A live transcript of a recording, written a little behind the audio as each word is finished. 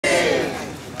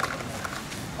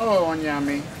Oh,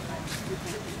 Onyami.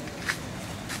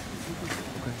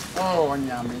 Oh,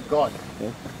 Onyami, God.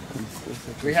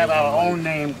 We have our own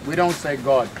name. We don't say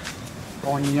God.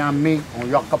 Onyami,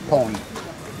 Onyakapon.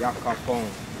 Yakapon.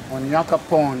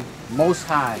 Onyakapon, Most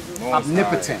High,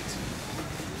 omnipotent.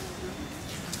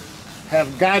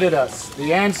 Have guided us.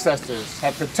 The ancestors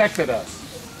have protected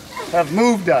us, have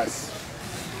moved us.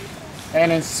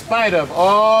 And in spite of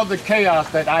all the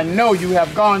chaos that I know you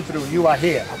have gone through, you are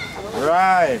here.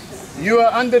 Right. You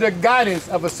are under the guidance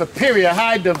of a superior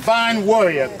high divine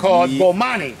warrior called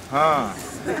Bomani.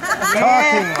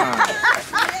 Talking man.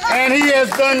 And he has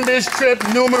done this trip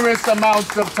numerous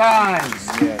amounts of times.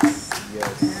 Yes,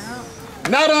 yes.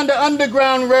 Not on the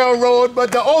underground railroad,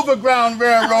 but the overground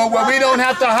railroad where we don't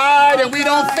have to hide and we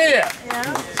don't fear.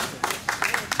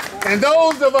 And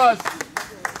those of us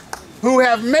who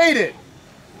have made it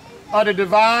are the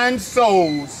divine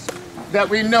souls that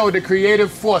we know, the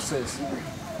creative forces,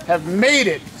 have made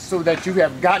it so that you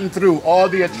have gotten through all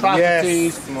the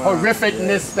atrocities,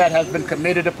 horrificness that has been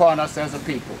committed upon us as a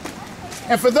people.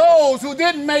 And for those who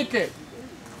didn't make it,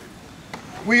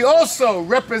 we also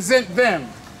represent them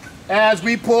as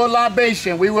we pour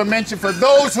libation. We were mentioned for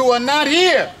those who are not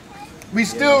here. We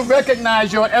still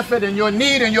recognize your effort and your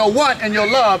need and your want and your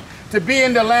love to be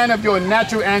in the land of your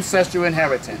natural ancestral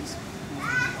inheritance.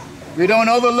 We don't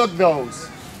overlook those.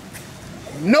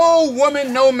 No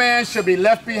woman, no man should be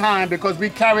left behind because we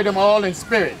carry them all in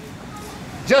spirit.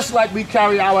 Just like we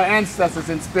carry our ancestors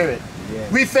in spirit.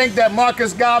 Yes. We think that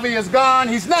Marcus Garvey is gone.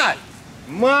 He's not.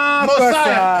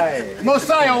 Mosiah.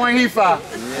 Mosiah Wahifa.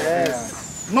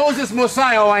 Yes. Moses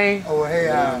Mosiah Wayne. Oh, hey.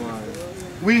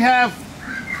 We have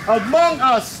among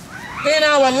us in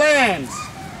our lands,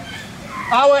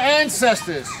 our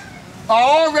ancestors are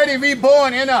already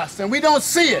reborn in us, and we don't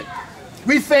see it.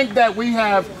 We think that we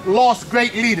have lost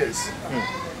great leaders.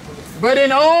 But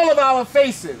in all of our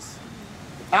faces,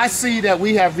 I see that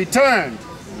we have returned.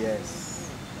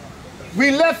 Yes. We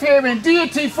left here in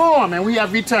deity form, and we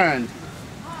have returned.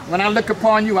 When I look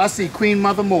upon you, I see Queen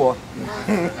Mother Moore.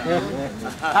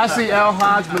 I see El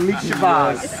Hajj Malik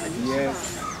Shabazz.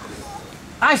 Yes.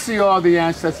 I see all the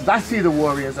ancestors. I see the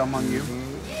warriors among you.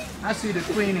 I see the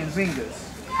Queen and Zingas.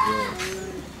 Yes.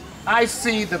 I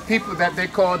see the people that they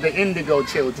call the indigo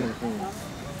children.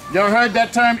 You ever heard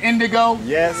that term, indigo?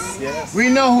 Yes, yes. We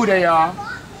know who they are.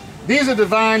 These are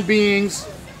divine beings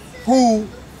who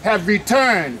have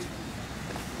returned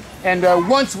and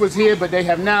once was here, but they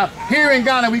have now, here in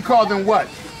Ghana we call them what?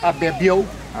 Abebio.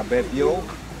 Abebio.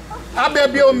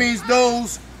 Abebio means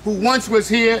those who once was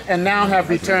here and now have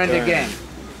returned again.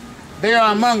 They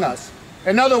are among us.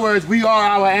 In other words, we are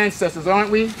our ancestors, aren't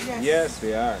we? Yes, yes we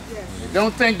are. Yes.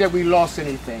 Don't think that we lost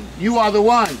anything. You are the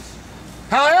ones.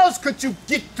 How else could you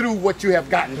get through what you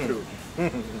have gotten through?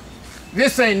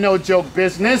 This ain't no joke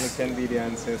business. It can be the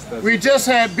ancestors. We just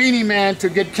had Beanie Man to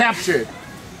get captured.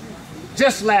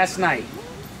 Just last night.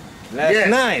 Last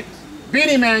night?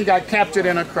 Beanie Man got captured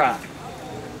in Accra.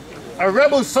 A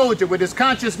rebel soldier with his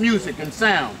conscious music and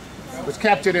sound was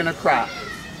captured in Accra,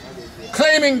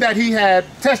 claiming that he had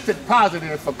tested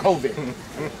positive for COVID.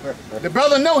 The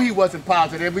brother know he wasn't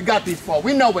positive. We got these four.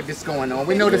 We know what this is going on.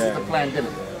 We know this is the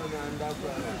pandemic.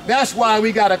 That's why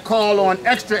we got to call on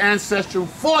extra ancestral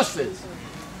forces,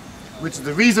 which is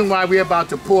the reason why we're about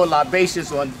to pour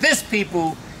libations on this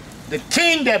people, the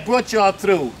king that brought y'all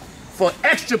through, for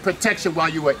extra protection while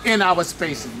you were in our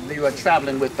spaces, you were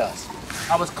traveling with us.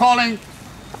 I was calling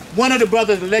one of the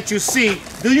brothers to let you see.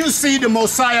 Do you see the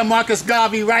Mosiah Marcus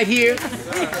Garvey right here?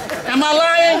 Am I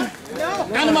lying? No.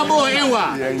 And my boy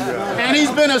NY. And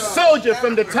he's been a soldier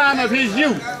from the time of his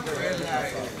youth.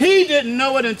 He didn't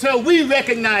know it until we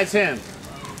recognized him.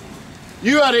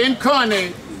 You are the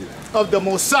incarnate of the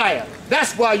Mosiah.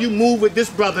 That's why you move with this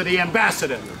brother, the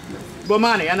ambassador.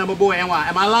 Bomani, and my boy NY.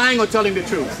 Am I lying or telling the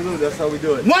truth? Absolutely, that's how we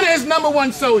do it. One of his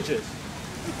 #1 soldiers.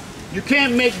 You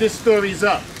can't make these stories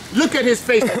up. Look at his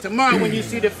face. Tomorrow when you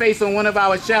see the face on one of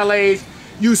our chalets,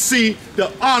 you see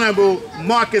the Honorable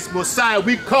Marcus Mosiah.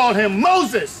 We call him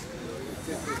Moses.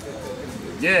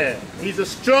 Yeah, he's a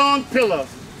strong pillar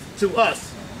to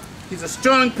us. He's a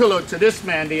strong pillar to this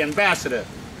man, the ambassador.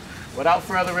 Without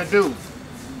further ado.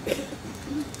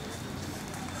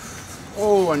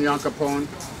 Oh, Anyankapon.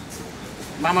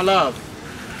 Mama Love,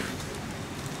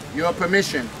 your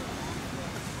permission.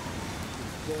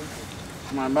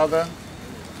 My mother,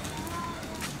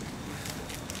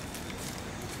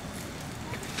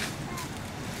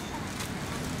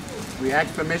 we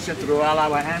ask permission through all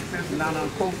our ancestors, Nana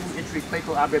Kofu, Itri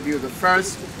Kleko Abebu the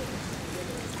first.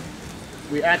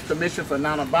 We ask permission for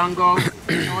Nana Bongo,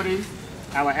 Shorty,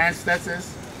 our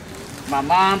ancestors, my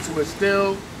moms who are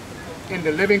still in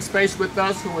the living space with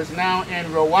us who is now in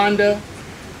Rwanda,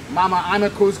 Mama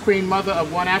Imeku's Queen Mother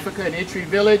of One Africa in Itri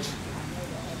Village.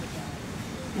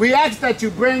 We ask that you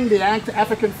bring the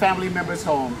African family members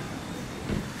home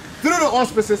through the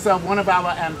auspices of one of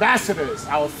our ambassadors,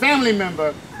 our family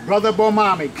member, Brother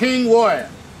Bomani, King Warrior.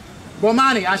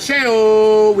 Bomani,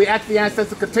 Asheo, we ask the ancestors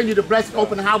to continue to bless,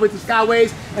 open the highways and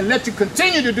skyways, and let you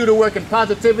continue to do the work in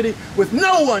positivity with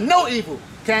no one, no evil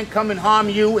can't come and harm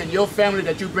you and your family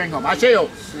that you bring home. Asheo.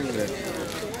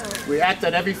 We ask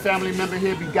that every family member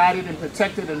here be guided and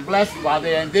protected and blessed while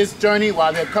they're in this journey,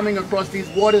 while they're coming across these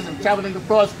waters and traveling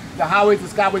across the highways and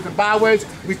skyways and byways.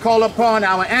 We call upon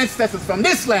our ancestors from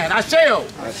this land, Asheo.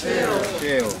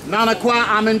 Asheo. Nanakwa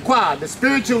Amenkwa, the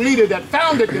spiritual leader that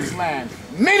founded this land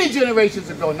many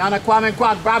generations ago. Nanakwa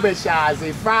Amenkwa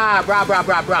Brabeshazi, Fra, Bra, Bra,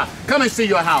 Bra, Bra. Come and see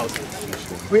your house.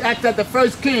 We ask that the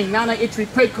first king, Nana Itri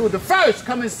Preku, the first,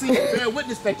 come and see and bear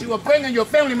witness that you are bringing your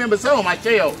family members home,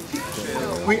 Asheo.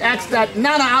 We ask that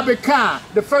Nana Abeka,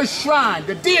 the first shrine,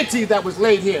 the deity that was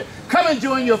laid here, come and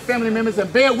join your family members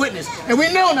and bear witness. And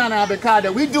we know, Nana Abeka,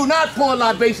 that we do not pour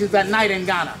libations at night in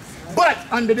Ghana. But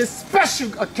under this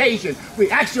special occasion, we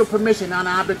ask your permission,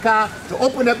 Nana Abeka, to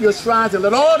open up your shrines and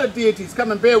let all the deities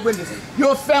come and bear witness.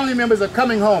 Your family members are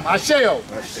coming home. Asheo.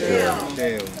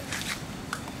 Asheo.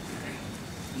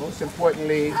 Most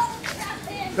importantly,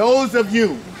 those of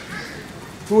you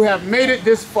who have made it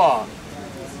this far,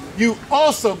 you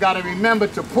also got to remember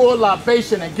to pour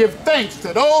libation and give thanks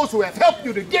to those who have helped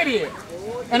you to get here.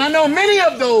 And I know many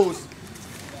of those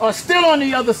are still on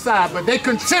the other side, but they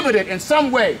contributed in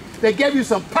some way. They gave you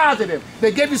some positive.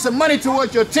 They gave you some money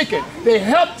towards your ticket. They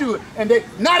helped you, and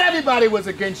not everybody was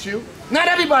against you. Not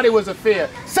everybody was a fear.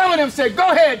 Some of them said, go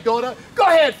ahead, daughter. Go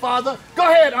ahead, father. Go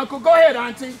ahead, uncle. Go ahead,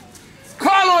 auntie.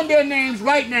 Call on their names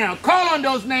right now. Call on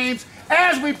those names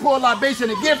as we pour libation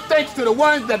and give thanks to the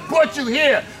ones that brought you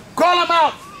here. Call them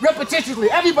out repetitiously.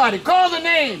 Everybody, call the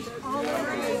names.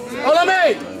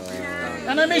 Olame.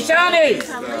 Anamishani.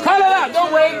 Call it out.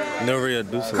 Don't wait.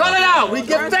 Call it out. We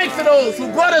give thanks to those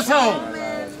who brought us home.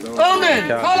 Amen.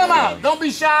 Call them out. Don't be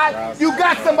shy. You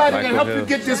got somebody that can help you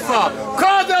get this far.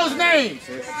 Call those names.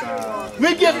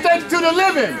 We give thanks to the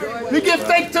living. We give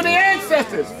thanks to the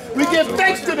ancestors. We give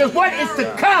thanks to the what is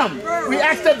to come. We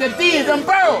ask that the deeds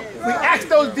unfurl. We ask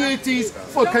those deities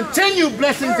for continued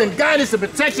blessings and guidance and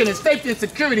protection and safety and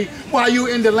security while you're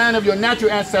in the land of your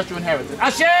natural ancestral inheritance.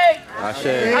 Ashe! Ashe!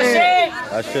 Ashe!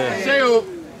 Ashe! Ashe!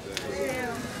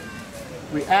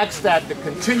 We ask that the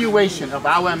continuation of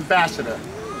our ambassador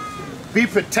be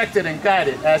protected and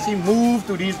guided as he moves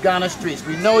through these Ghana streets.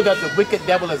 We know that the wicked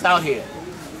devil is out here,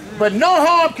 but no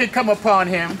harm can come upon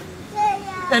him,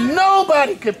 and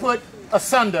nobody can put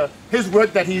asunder his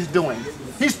work that he's doing.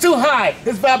 He's too high,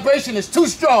 his vibration is too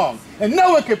strong, and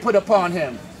no one can put upon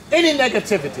him any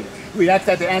negativity. We ask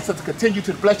that the ancestors continue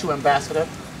to bless you, Ambassador.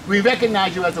 We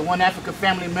recognize you as a One Africa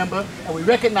family member, and we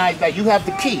recognize that you have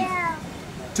the key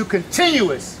to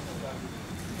continuous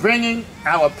bringing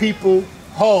our people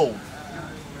home.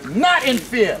 Not in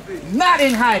fear, not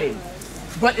in hiding,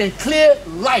 but in clear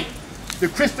light, the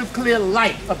crystal clear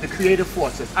light of the creative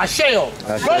forces. Asheo.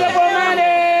 Brother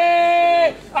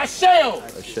Bomani! Asheo.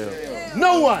 Asheo.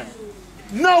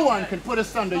 No one can put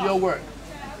asunder your work.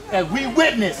 As we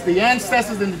witness the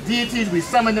ancestors and the deities, we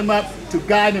summon them up to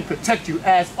guide and protect you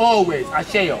as always.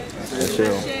 Asheo.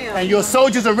 Asheo. And your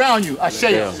soldiers around you.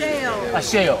 Asheo. Asheo.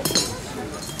 Asheo.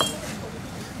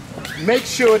 Make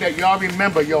sure that y'all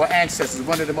remember your ancestors.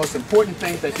 One of the most important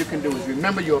things that you can do is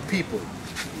remember your people.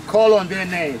 Call on their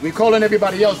names. We call on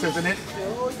everybody else, isn't it?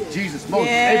 Jesus, Moses,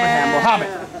 Abraham,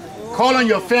 Muhammad. Call on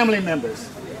your family members.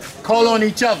 Call on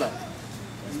each other.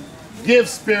 Give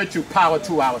spiritual power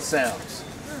to ourselves.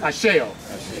 Asheo.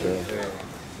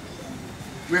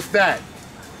 With that,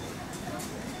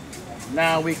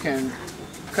 now we can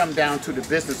come down to the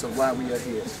business of why we are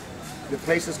here. The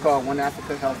place is called One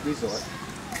Africa Health Resort.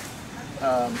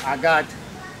 I got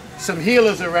some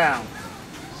healers around.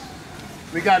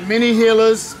 We got many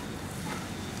healers.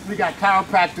 We got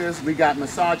chiropractors. We got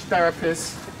massage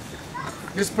therapists.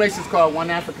 This place is called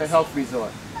One Africa Health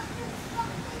Resort.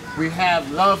 We have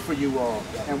love for you all,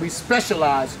 and we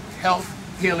specialize health,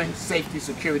 healing, safety,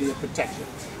 security, and protection.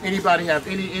 Anybody have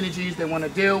any energies they want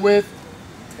to deal with?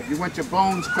 If you want your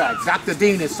bones cracked, Dr.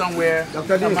 Dean is somewhere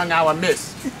among our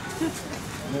midst.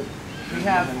 We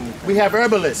have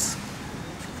herbalists.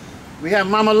 We have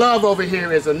Mama Love over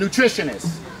here as a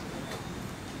nutritionist.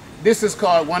 This is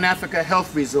called One Africa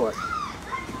Health Resort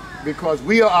because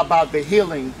we are about the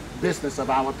healing business of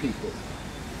our people.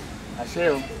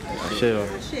 Asheo. Asheo.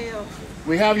 Asheo.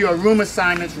 We have your room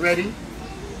assignments ready,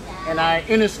 and I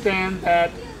understand that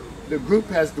the group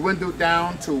has dwindled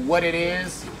down to what it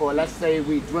is, or let's say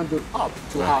we dwindled up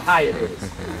to how high it is.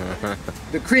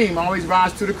 The cream always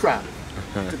rises to the crop,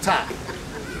 to top.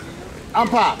 I'm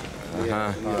Pop.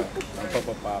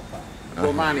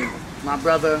 Bomani, my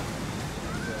brother.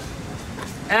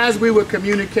 As we were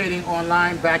communicating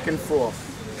online back and forth,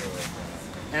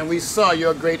 and we saw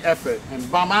your great effort, and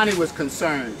Bomani was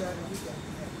concerned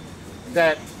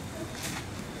that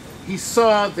he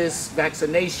saw this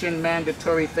vaccination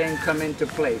mandatory thing come into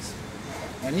place.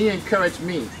 And he encouraged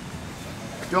me,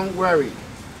 don't worry,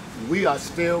 we are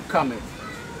still coming.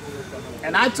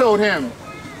 And I told him,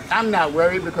 I'm not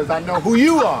worried because I know who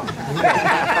you are.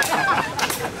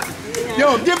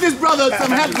 Yo, give this brother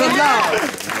some love.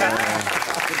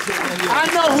 I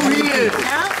know who he is.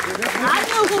 I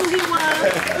knew who he was.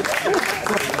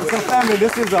 So family,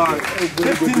 this is our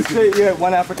 15th straight year at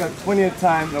One Africa, 20th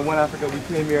time at One Africa. We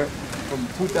came here from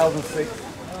 2006,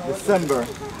 December.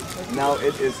 Now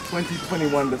it is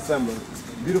 2021 December.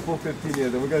 Beautiful 15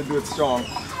 years, and we're going to do it strong.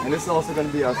 And this is also going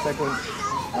to be our second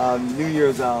New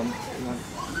Year's,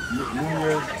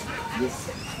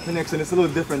 this connection. It's a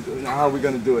little different in how we're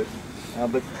going to do it.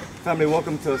 But family,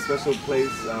 welcome to a special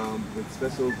place with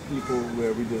special people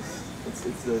where we just,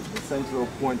 it's the central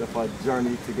point of our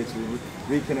journey to get you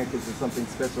reconnected to something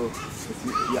special.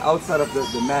 You're outside of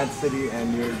the mad city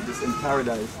and you're just in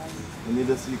paradise. And you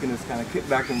can just kind of kick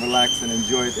back and relax and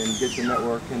enjoy it and get your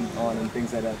networking on and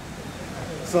things like that.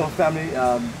 So family,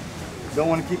 don't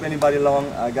want to keep anybody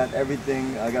long. I got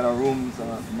everything. I got our rooms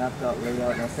mapped out, laid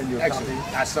out, and I'll send you a copy.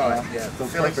 I saw it, yeah. So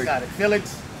Felix perfect. got it.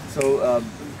 Felix. So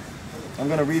I'm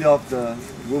going to read off the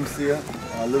rooms here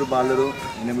little by little,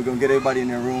 and then we're going to get everybody in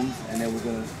their rooms, and then we're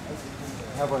going to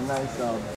have a nice